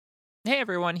Hey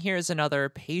everyone, here's another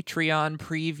Patreon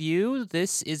preview.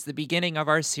 This is the beginning of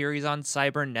our series on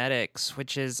cybernetics,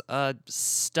 which is a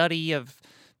study of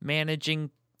managing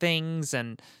things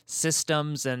and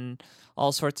systems and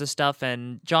all sorts of stuff.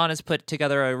 And John has put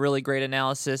together a really great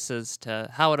analysis as to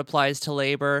how it applies to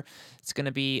labor. It's going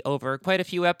to be over quite a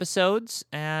few episodes,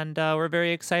 and we're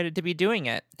very excited to be doing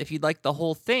it. If you'd like the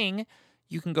whole thing,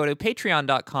 you can go to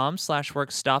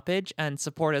patreon.com/workstoppage and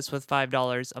support us with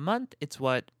 $5 a month. It's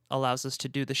what allows us to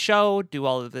do the show, do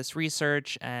all of this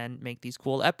research, and make these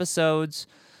cool episodes.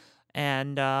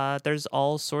 And there's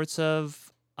all sorts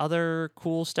of other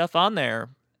cool stuff on there.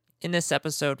 In this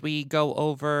episode, we go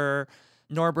over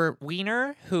Norbert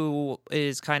Wiener, who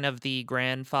is kind of the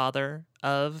grandfather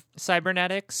of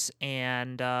cybernetics,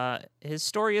 and his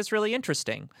story is really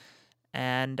interesting.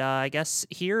 And I guess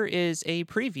here is a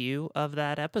preview of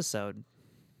that episode.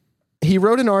 He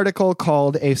wrote an article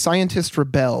called A Scientist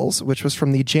Rebels, which was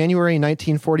from the January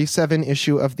 1947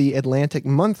 issue of the Atlantic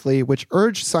Monthly, which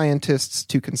urged scientists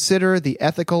to consider the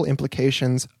ethical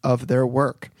implications of their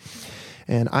work.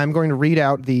 And I'm going to read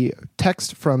out the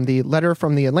text from the letter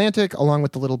from the Atlantic, along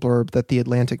with the little blurb that the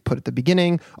Atlantic put at the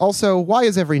beginning. Also, why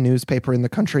is every newspaper in the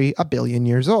country a billion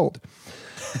years old?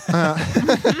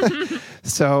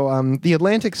 So the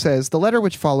Atlantic says, the letter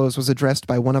which follows was addressed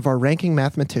by one of our ranking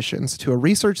mathematicians to a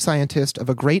research scientist of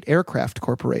a great aircraft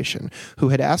corporation who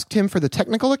had asked him for the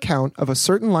technical account of a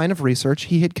certain line of research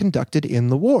he had conducted in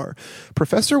the war.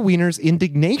 Professor Wiener's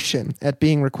indignation at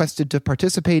being requested to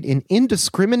participate in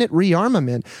indiscriminate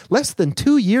rearmament less than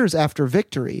 2 years after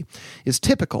victory is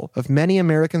typical of many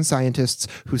American scientists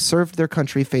who served their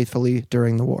country faithfully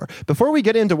during the war. Before we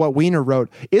get into what Wiener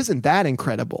wrote, isn't that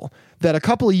incredible? That a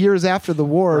couple of years after the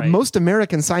war, right, most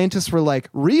American scientists were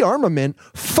like, rearmament?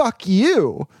 Fuck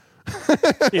you.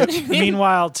 Yeah.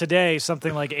 Meanwhile, today,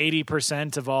 something like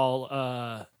 80% of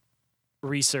all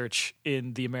research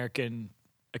in the American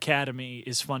Academy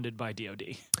is funded by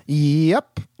DoD.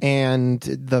 Yep. And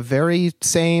the very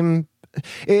same...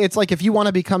 It's like if you want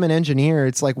to become an engineer,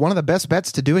 it's like one of the best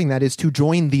bets to doing that is to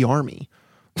join the Army.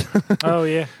 Oh,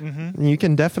 yeah. Mm-hmm. You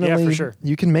can definitely... Yeah, for sure.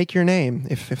 You can make your name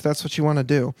if that's what you want to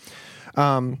do.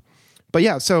 But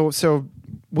yeah, so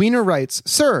Wiener writes,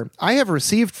 Sir, I have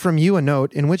received from you a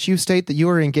note in which you state that you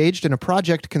are engaged in a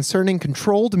project concerning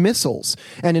controlled missiles,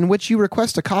 and in which you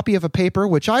request a copy of a paper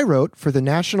which I wrote for the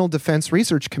National Defense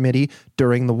Research Committee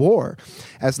during the war.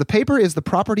 As the paper is the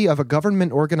property of a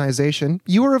government organization,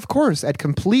 you are of course at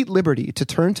complete liberty to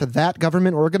turn to that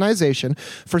government organization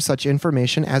for such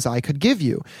information as I could give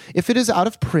you. If it is out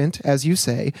of print, as you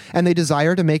say, and they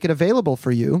desire to make it available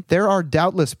for you, there are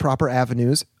doubtless proper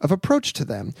avenues of approach to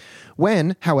them.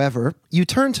 When, however, you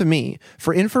turn to me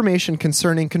for information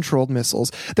concerning controlled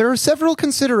missiles, there are several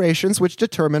considerations which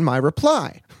determine my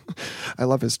reply. I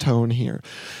love his tone here.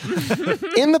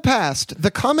 In the past,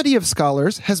 the Committee of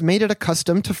Scholars has made it a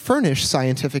custom to furnish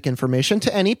scientific information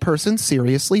to any person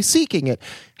seriously seeking it.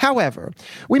 However,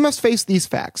 we must face these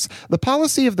facts. The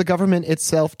policy of the government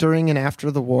itself during and after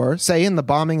the war, say in the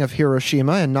bombing of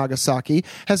Hiroshima and Nagasaki,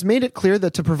 has made it clear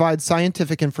that to provide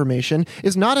scientific information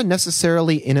is not a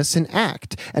necessarily innocent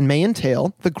act and may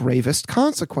entail the gravest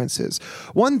consequences.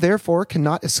 One therefore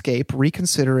cannot escape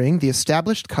reconsidering the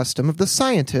established custom of the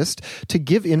scientist to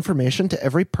give information to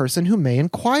every person who may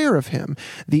inquire of him.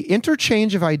 The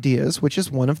interchange of ideas, which is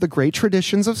one of the great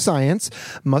traditions of science,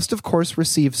 must of course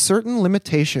receive certain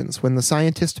limitations when the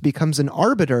scientist becomes an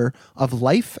arbiter of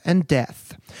life and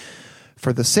death.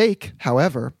 For the sake,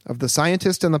 however, of the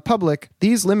scientist and the public,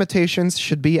 these limitations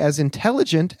should be as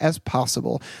intelligent as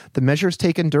possible. The measures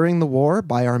taken during the war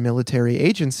by our military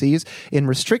agencies in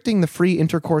restricting the free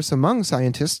intercourse among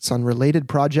scientists on related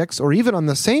projects or even on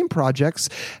the same projects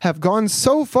have gone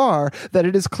so far that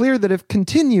it is clear that if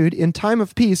continued in time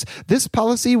of peace, this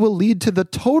policy will lead to the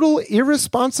total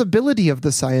irresponsibility of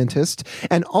the scientist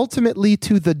and ultimately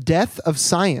to the death of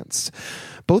science.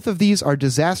 Both of these are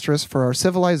disastrous for our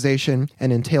civilization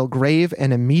and entail grave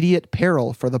and immediate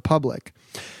peril for the public.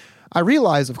 I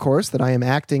realize, of course, that I am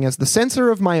acting as the censor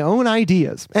of my own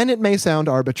ideas, and it may sound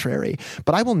arbitrary,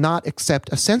 but I will not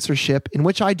accept a censorship in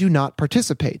which I do not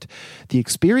participate. The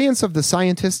experience of the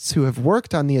scientists who have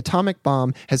worked on the atomic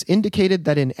bomb has indicated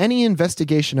that in any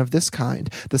investigation of this kind,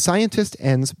 the scientist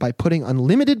ends by putting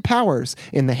unlimited powers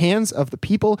in the hands of the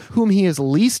people whom he is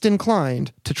least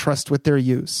inclined to trust with their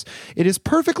use. It is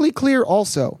perfectly clear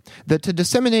also that to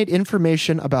disseminate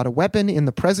information about a weapon in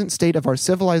the present state of our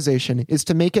civilization is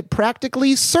to make it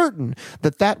practically certain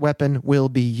that that weapon will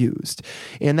be used.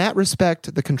 In that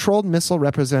respect, the controlled missile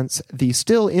represents the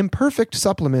still imperfect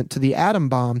supplement to the atom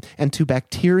bomb and to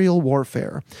bacterial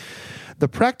warfare. The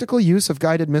practical use of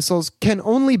guided missiles can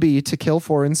only be to kill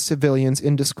foreign civilians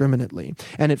indiscriminately,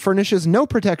 and it furnishes no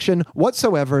protection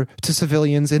whatsoever to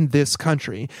civilians in this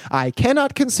country. I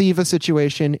cannot conceive a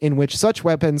situation in which such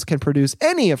weapons can produce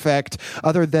any effect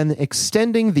other than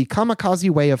extending the kamikaze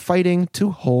way of fighting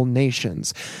to whole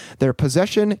nations. Their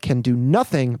possession can do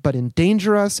nothing but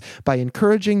endanger us by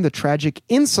encouraging the tragic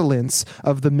insolence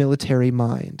of the military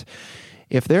mind.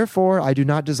 If therefore I do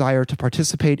not desire to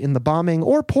participate in the bombing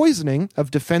or poisoning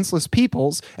of defenseless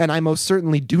peoples, and I most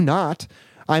certainly do not,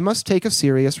 I must take a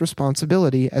serious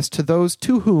responsibility as to those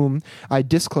to whom I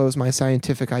disclose my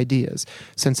scientific ideas,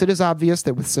 since it is obvious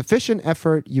that with sufficient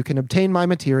effort you can obtain my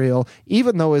material,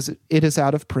 even though it is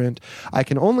out of print. I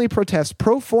can only protest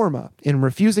pro forma in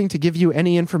refusing to give you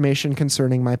any information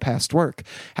concerning my past work.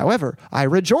 However, I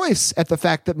rejoice at the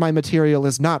fact that my material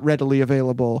is not readily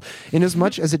available,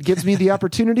 inasmuch as it gives me the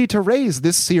opportunity to raise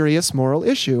this serious moral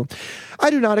issue. I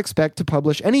do not expect to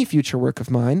publish any future work of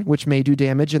mine, which may do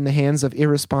damage in the hands of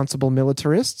irresponsible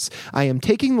militarists. I am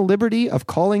taking the liberty of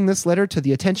calling this letter to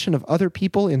the attention of other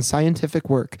people in scientific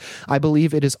work. I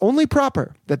believe it is only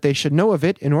proper that they should know of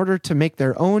it in order to make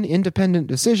their own independent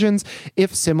decisions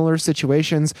if similar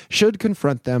situations should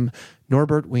confront them.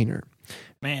 Norbert Wiener.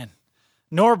 Man,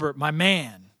 Norbert, my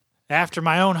man, after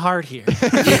my own heart here.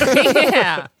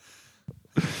 Yeah.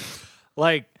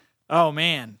 Like, oh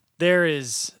man,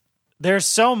 there's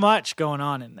so much going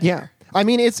on in there. Yeah. I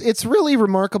mean, it's really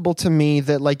remarkable to me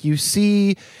that, like, you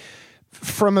see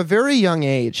from a very young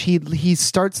age, he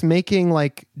starts making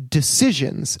like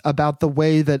decisions about the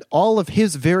way that all of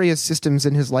his various systems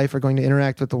in his life are going to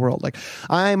interact with the world. Like,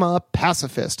 I'm a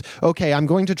pacifist. Okay, I'm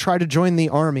going to try to join the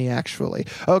army. Actually,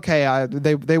 okay,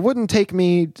 they wouldn't take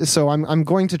me, so I'm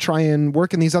going to try and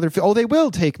work in these other. Oh, they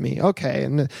will take me. Okay,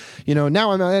 and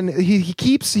now and he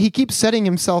keeps setting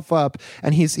himself up,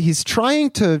 and he's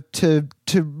trying to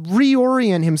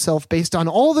reorient himself based on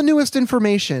all the newest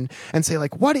information and say,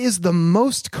 like, what is the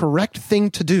most correct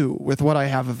thing to do with what I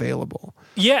have available?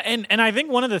 Yeah, and I think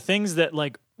one of the things that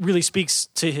like really speaks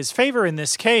to his favor in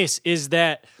this case is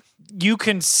that you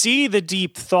can see the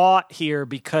deep thought here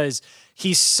because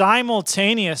he's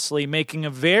simultaneously making a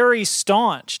very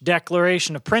staunch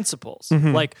declaration of principles,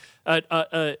 like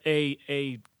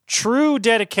a true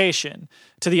dedication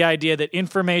to the idea that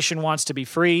information wants to be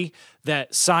free,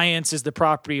 that science is the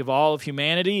property of all of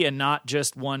humanity and not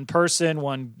just one person,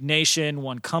 one nation,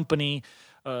 one company,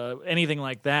 anything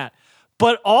like that.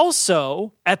 But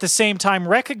also, at the same time,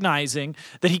 recognizing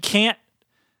that he can't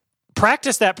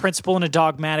practice that principle in a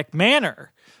dogmatic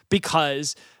manner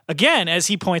because, again, as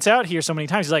he points out here so many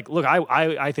times, he's like, look,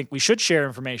 I think we should share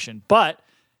information, but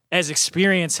as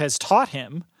experience has taught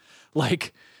him,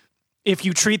 like, if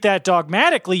you treat that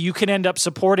dogmatically, you can end up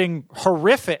supporting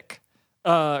horrific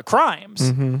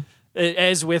crimes,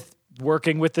 as with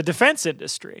working with the defense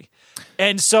industry.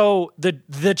 And so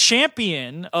the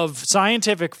champion of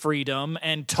scientific freedom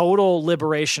and total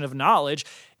liberation of knowledge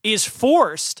is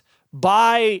forced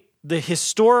by the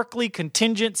historically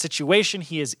contingent situation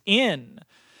he is in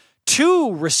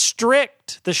to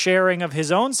restrict the sharing of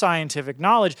his own scientific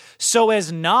knowledge so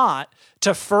as not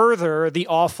to further the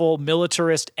awful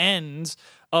militarist ends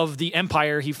of the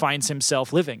empire he finds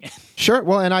himself living in. Sure.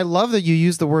 Well, and I love that you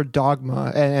use the word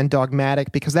dogma and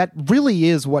dogmatic because that really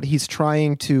is what he's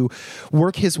trying to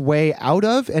work his way out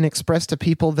of and express to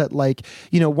people that, like,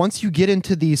 once you get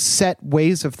into these set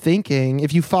ways of thinking,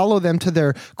 if you follow them to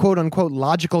their quote unquote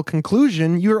logical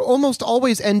conclusion, you're almost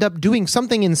always end up doing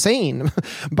something insane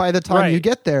by the time you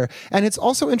get there. And it's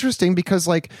also interesting because,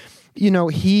 like,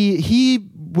 he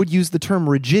would use the term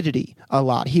rigidity a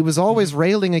lot. He was always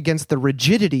railing against the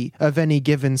rigidity of any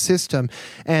given system.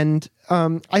 And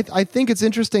I think it's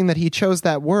interesting that he chose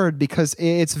that word because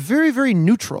it's very, very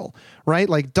neutral, right?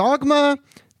 Like dogma,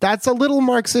 that's a little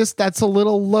Marxist, that's a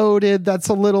little loaded, that's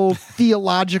a little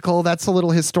theological, that's a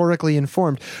little historically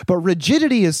informed. But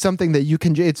rigidity is something that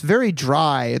it's very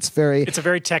dry. It's a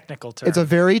very technical term. It's a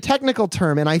very technical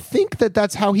term. And I think that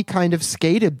that's how he kind of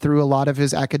skated through a lot of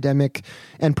his academic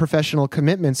and professional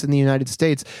commitments in the United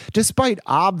States, despite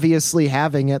obviously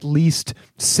having at least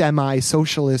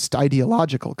semi-socialist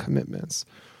ideological commitments.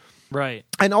 Right.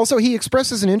 And also he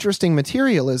expresses an interesting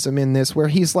materialism in this where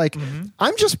he's like,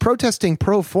 I'm just protesting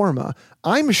pro forma.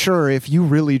 I'm sure if you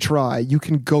really try, you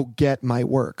can go get my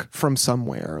work from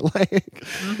somewhere. Like,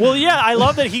 well, yeah, I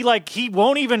love that he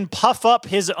won't even puff up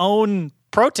his own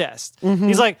protest.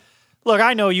 He's like, look,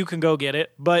 I know you can go get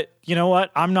it, but you know what?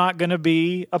 I'm not going to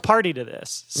be a party to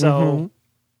this. So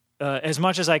as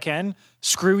much as I can,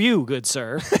 screw you, good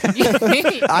sir.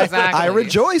 Exactly. I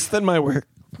rejoice that my work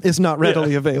is not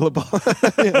readily available.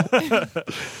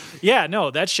 Yeah,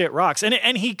 no, that shit rocks.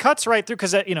 And he cuts right through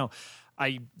because,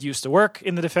 I used to work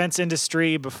in the defense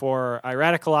industry before I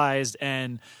radicalized,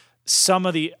 and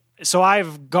so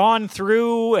I've gone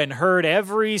through and heard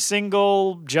every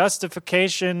single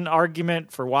justification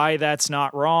argument for why that's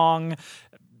not wrong.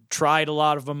 Tried a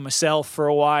lot of them myself for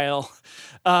a while.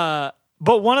 But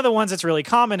one of the ones that's really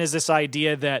common is this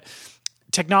idea that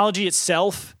technology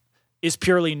itself is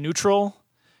purely neutral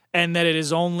and that it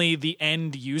is only the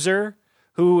end user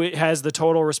who has the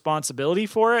total responsibility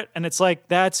for it. And it's like,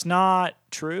 that's not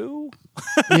true.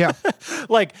 Yeah.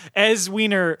 Like, as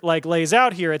Wiener lays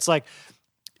out here, it's like,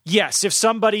 yes, if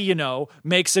somebody,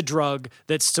 makes a drug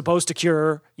that's supposed to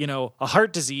cure, a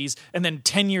heart disease, and then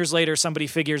 10 years later somebody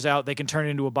figures out they can turn it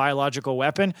into a biological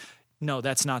weapon, no,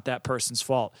 that's not that person's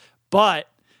fault. But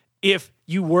if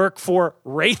you work for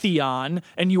Raytheon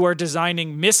and you are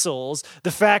designing missiles, the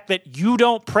fact that you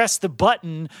don't press the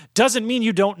button doesn't mean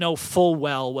you don't know full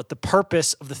well what the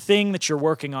purpose of the thing that you're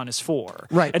working on is for.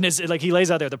 Right. And it's like he lays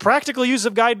out there, the practical use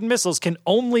of guided missiles can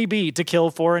only be to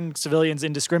kill foreign civilians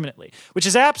indiscriminately, which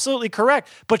is absolutely correct.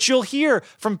 But you'll hear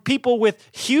from people with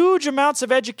huge amounts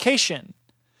of education,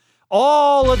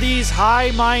 all of these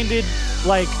high-minded,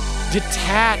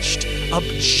 detached,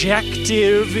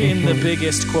 objective, in the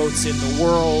biggest quotes in the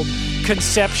world,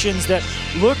 conceptions that,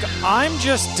 look, I'm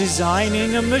just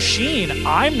designing a machine.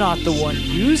 I'm not the one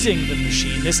using the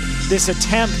machine. This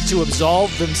attempt to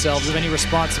absolve themselves of any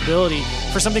responsibility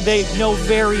for something they know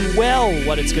very well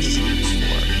what it's going to be used for.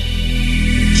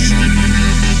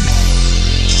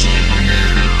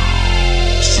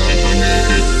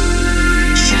 Cybernetics.